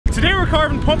Today we're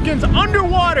carving pumpkins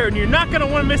underwater, and you're not going to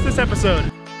want to miss this episode.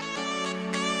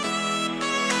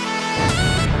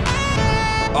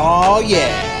 Oh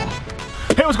yeah!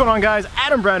 Hey, what's going on, guys?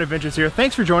 AdamBrownAdventures here.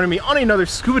 Thanks for joining me on another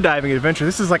scuba diving adventure.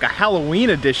 This is like a Halloween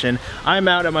edition. I'm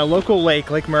out at my local lake,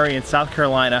 Lake Murray in South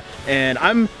Carolina, and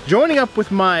I'm joining up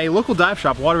with my local dive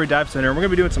shop, Wateree Dive Center, and we're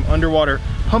gonna be doing some underwater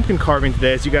pumpkin carving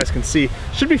today, as you guys can see.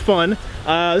 Should be fun.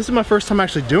 This is my first time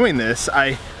actually doing this.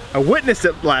 I witnessed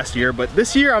it last year, but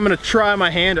this year I'm gonna try my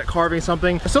hand at carving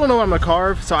something. I still don't know what I'm gonna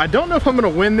carve, so I don't know if I'm gonna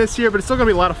win this year, but it's still gonna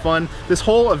be a lot of fun. This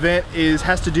whole event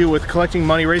has to do with collecting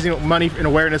money, raising money and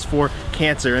awareness for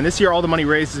cancer. And this year all the money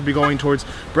raised is gonna be going towards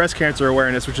breast cancer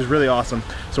awareness, which is really awesome.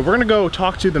 So we're gonna go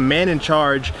talk to the man in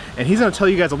charge, and he's gonna tell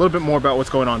you guys a little bit more about what's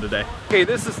going on today. Okay,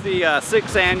 this is the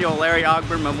 6th annual Larry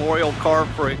Ogburn Memorial Carve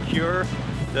for a Cure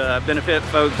to benefit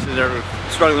folks that are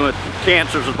struggling with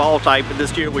cancers of all type. But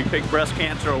this year we picked breast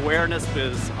cancer awareness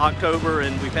because October,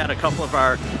 and we've had a couple of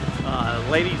our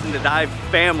ladies in the dive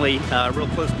family real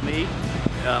close to me.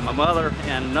 My mother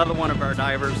and another one of our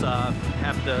divers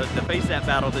have to face that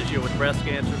battle this year with breast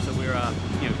cancer, so we're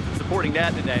supporting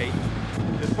that today.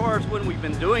 As far as when we've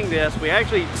been doing this, we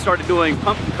actually started doing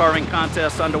pumpkin carving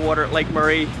contests underwater at Lake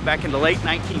Murray back in the late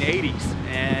 1980s,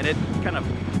 and it kind of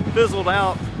fizzled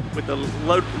out with the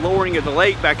lowering of the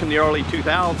lake back in the early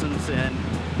 2000s. And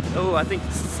I think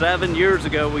 7 years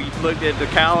ago we looked at the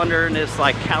calendar, and it's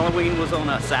like Halloween was on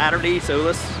a Saturday, so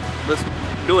let's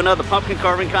do another pumpkin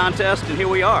carving contest, and here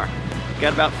we are.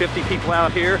 Got about 50 people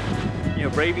out here,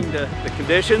 braving the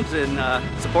conditions and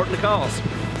supporting the cause.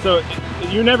 So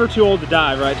you're never too old to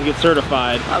dive, right, to get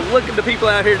certified? Look at the people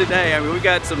out here today. I mean, we've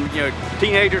got some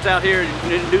teenagers out here,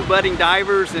 new budding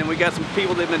divers, and we got some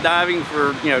people that have been diving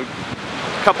for a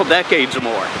couple decades or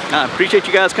more. I appreciate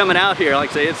you guys coming out here. Like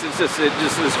I say, it's just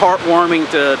heartwarming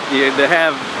to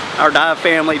have our dive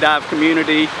family, dive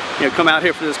community, come out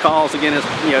here for this cause. Again, it's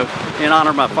in honor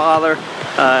of my father.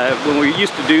 When we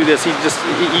used to do this,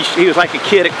 he was like a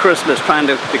kid at Christmas trying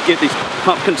to get these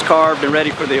pumpkins carved and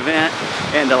ready for the event.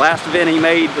 And the last event he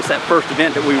made was that first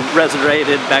event that we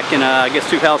resurrected back in I guess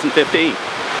 2015.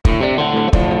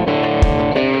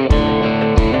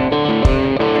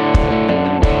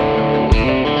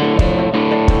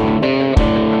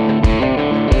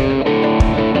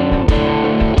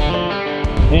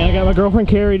 My girlfriend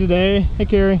Carrie today. Hey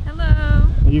Carrie. Hello.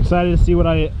 Are you excited to see what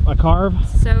I carve?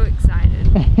 So excited.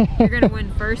 You're gonna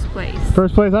win first place.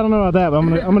 First place? I don't know about that, but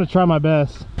I'm gonna try my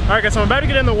best. Alright guys, so I'm about to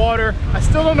get in the water. I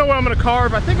still don't know what I'm gonna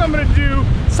carve. I think I'm gonna do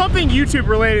something YouTube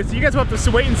related, so you guys will have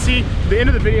to wait and see the end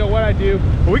of the video what I do.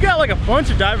 But we got like a bunch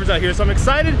of divers out here, so I'm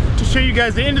excited to show you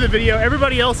guys the end of the video,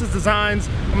 everybody else's designs.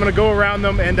 I'm gonna go around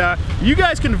them, and you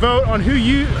guys can vote on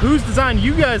whose design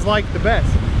you guys like the best.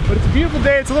 But it's a beautiful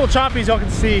day. It's a little choppy, as y'all can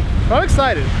see. I'm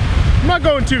excited. I'm not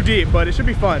going too deep, but it should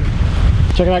be fun.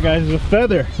 Check it out, guys. There's a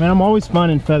feather. Man, I'm always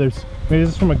finding feathers. Maybe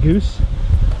this is from a goose.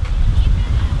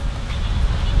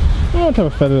 I don't know what type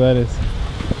of feather that is.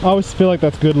 I always feel like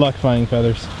that's good luck finding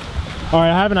feathers. All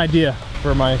right, I have an idea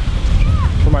for my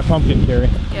pumpkin, Carrie.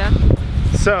 Yeah.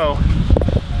 So,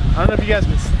 I don't know if you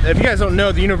guys don't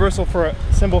know, the universal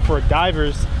symbol for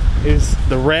divers is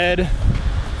the red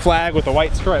flag with the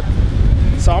white stripe.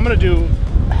 So I'm gonna do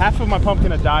half of my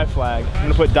pumpkin a dive flag. I'm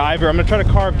gonna put diver. I'm gonna try to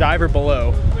carve diver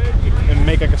below and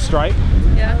make like a stripe.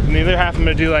 Yeah. And the other half I'm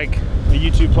gonna do like the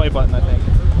YouTube play button, I think.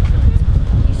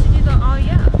 You should do the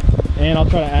yeah. And I'll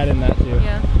try to add in that too.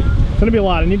 Yeah. It's gonna be a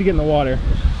lot. I need to get in the water.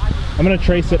 I'm gonna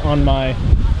trace it on my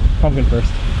pumpkin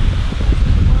first,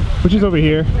 which is over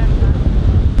here.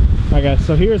 Alright guys,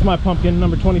 so here's my pumpkin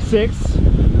number 26,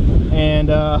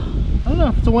 and I don't know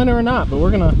if it's a winner or not, but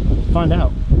we're gonna find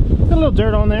out. Got a little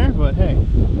dirt on there, but hey,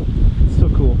 it's still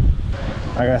cool.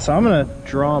 Alright guys, so I'm gonna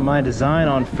draw my design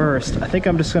on first. I think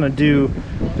I'm just gonna do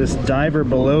this diver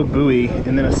below buoy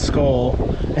and then a skull,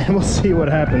 and we'll see what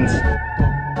happens.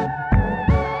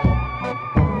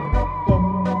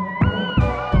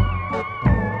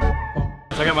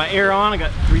 So I got my air on. I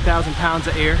got 3,000 pounds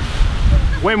of air,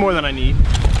 way more than I need.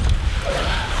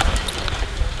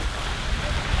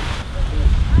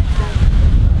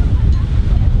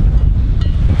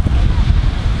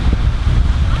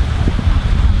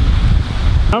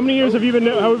 How many years have we been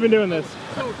doing this?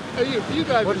 You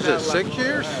guys, what is it, 6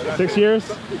 years? 6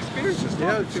 years?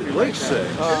 Yeah, at least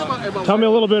 6. Tell me a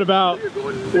little bit about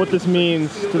what this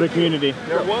means to the community.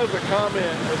 There was a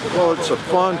comment. Well, it's a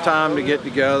fun time to get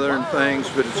together and things,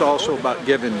 but it's also about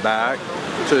giving back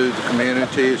to the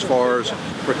community as far as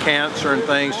for cancer and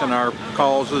things and our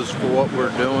causes for what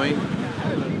we're doing.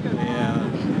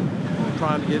 And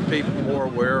trying to get people more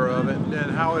aware of it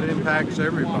and how it impacts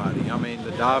everybody. I mean, the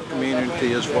dive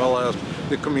community as well as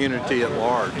the community at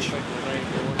large. All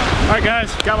right,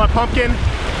 guys, got my pumpkin.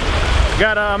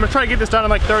 I'm gonna try to get this done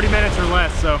in like 30 minutes or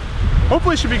less, so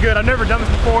hopefully it should be good. I've never done this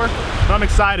before, but I'm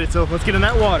excited, so let's get in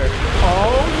that water.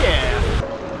 Oh yeah.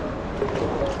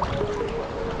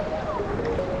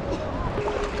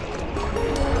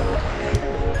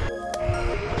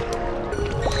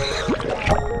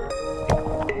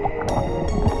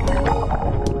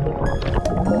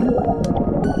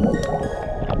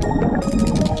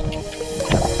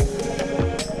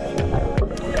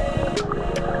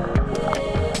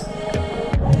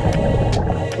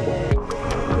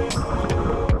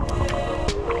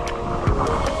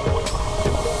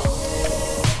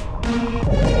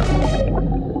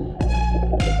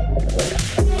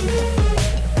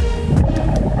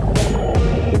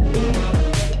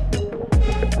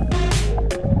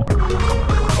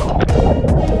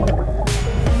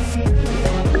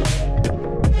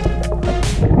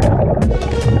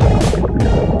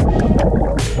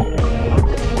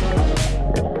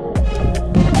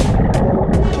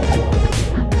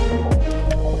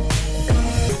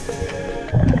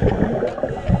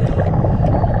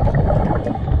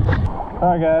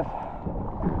 All right,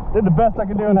 guys, did the best I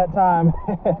could do in that time.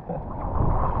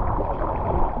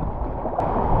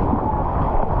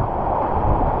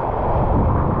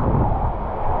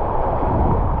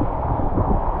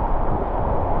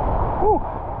 Whew.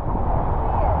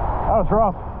 That was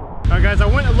rough. All right, guys, I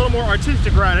went a little more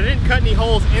artistic route. I didn't cut any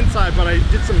holes inside, but I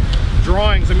did some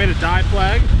drawings. I made a dive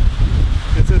flag.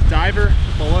 It says diver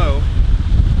below.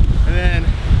 And then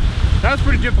that was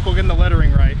pretty difficult getting the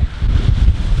lettering right.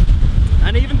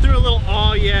 And I even threw a little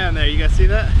 "oh yeah" in there. You guys see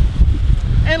that?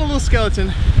 And a little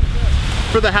skeleton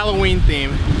for the Halloween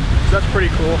theme. So that's pretty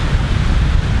cool.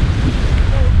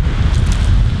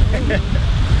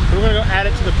 We're gonna go add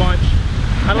it to the bunch.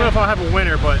 I don't know if I'll have a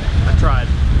winner, but I tried.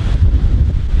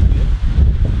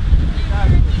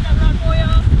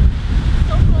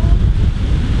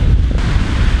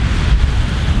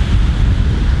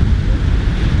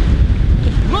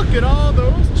 Look at all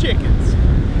those chickens.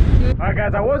 Alright,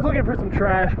 guys, I was looking for some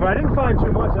trash, but I didn't find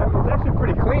too much. It's actually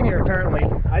pretty clean here apparently.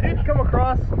 I did come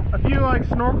across a few like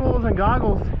snorkels and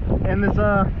goggles and this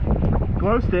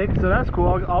glow stick, so that's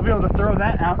cool. I'll be able to throw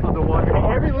that out of the water.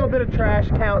 Every little bit of trash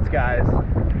counts, guys.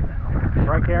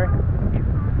 Right, Carrie?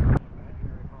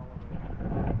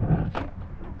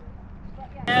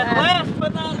 And last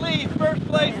but not least, first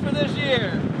place for this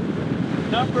year,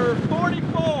 number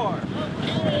 44.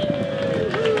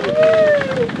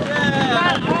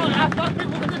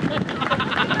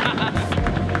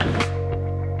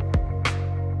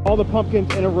 All the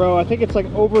pumpkins in a row. I think it's like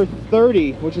over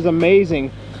 30, which is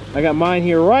amazing. I got mine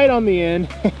here right on the end.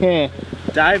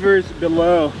 Divers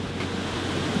below.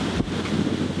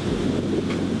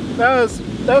 That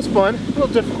was fun. A little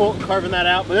difficult carving that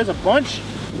out, but there's a bunch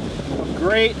of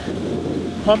great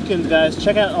pumpkins, guys.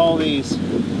 Check out all these.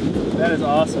 That is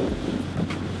awesome.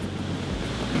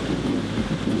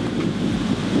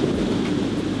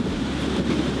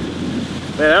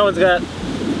 Man, that one's got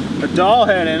a doll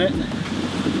head in it.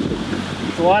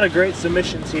 There's a lot of great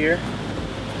submissions here.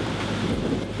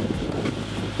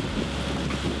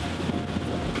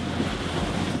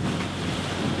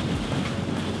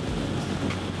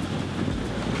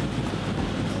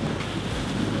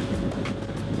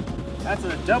 That's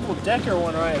a double-decker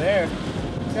one right there.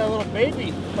 It's got a little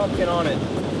baby pumpkin on it.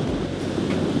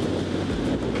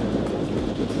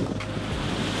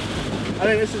 I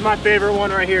think this is my favorite one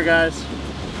right here, guys.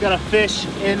 It's got a fish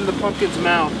in the pumpkin's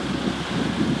mouth.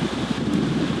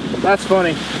 That's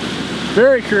funny.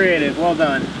 Very creative. Well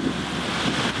done.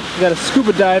 We got a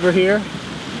scuba diver here.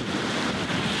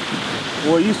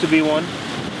 Well, it used to be one.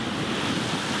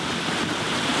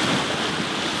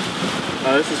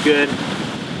 Oh, this is good.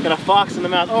 Got a fox in the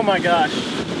mouth. Oh my gosh.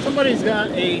 Somebody's got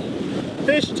a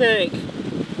fish tank.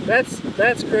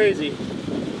 That's crazy.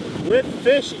 With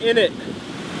fish in it.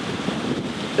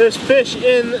 There's fish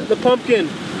in the pumpkin.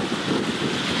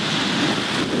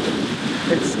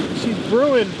 She's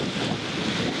brewing.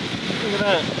 Look at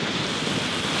that.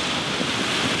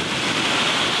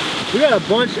 We got a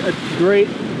bunch of great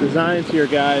designs here,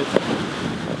 guys.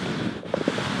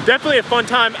 Definitely a fun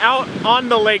time out on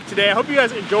the lake today. I hope you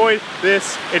guys enjoyed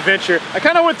this adventure. I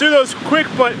kind of went through those quick,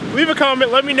 but leave a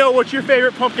comment. Let me know what your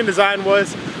favorite pumpkin design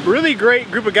was. Really great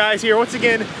group of guys here. Once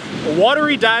again,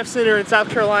 Wateree Dive Center in South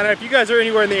Carolina. If you guys are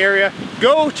anywhere in the area,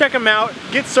 go check them out,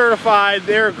 get certified.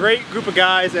 They're a great group of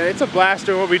guys, and it's a blast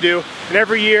doing what we do. And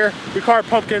every year we carve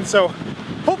pumpkins, so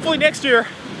hopefully next year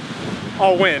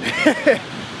I'll win.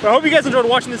 But I hope you guys enjoyed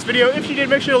watching this video. If you did,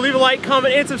 make sure to leave a like,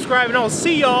 comment, and subscribe, and I'll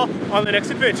see y'all on the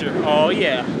next adventure. Oh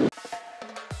yeah.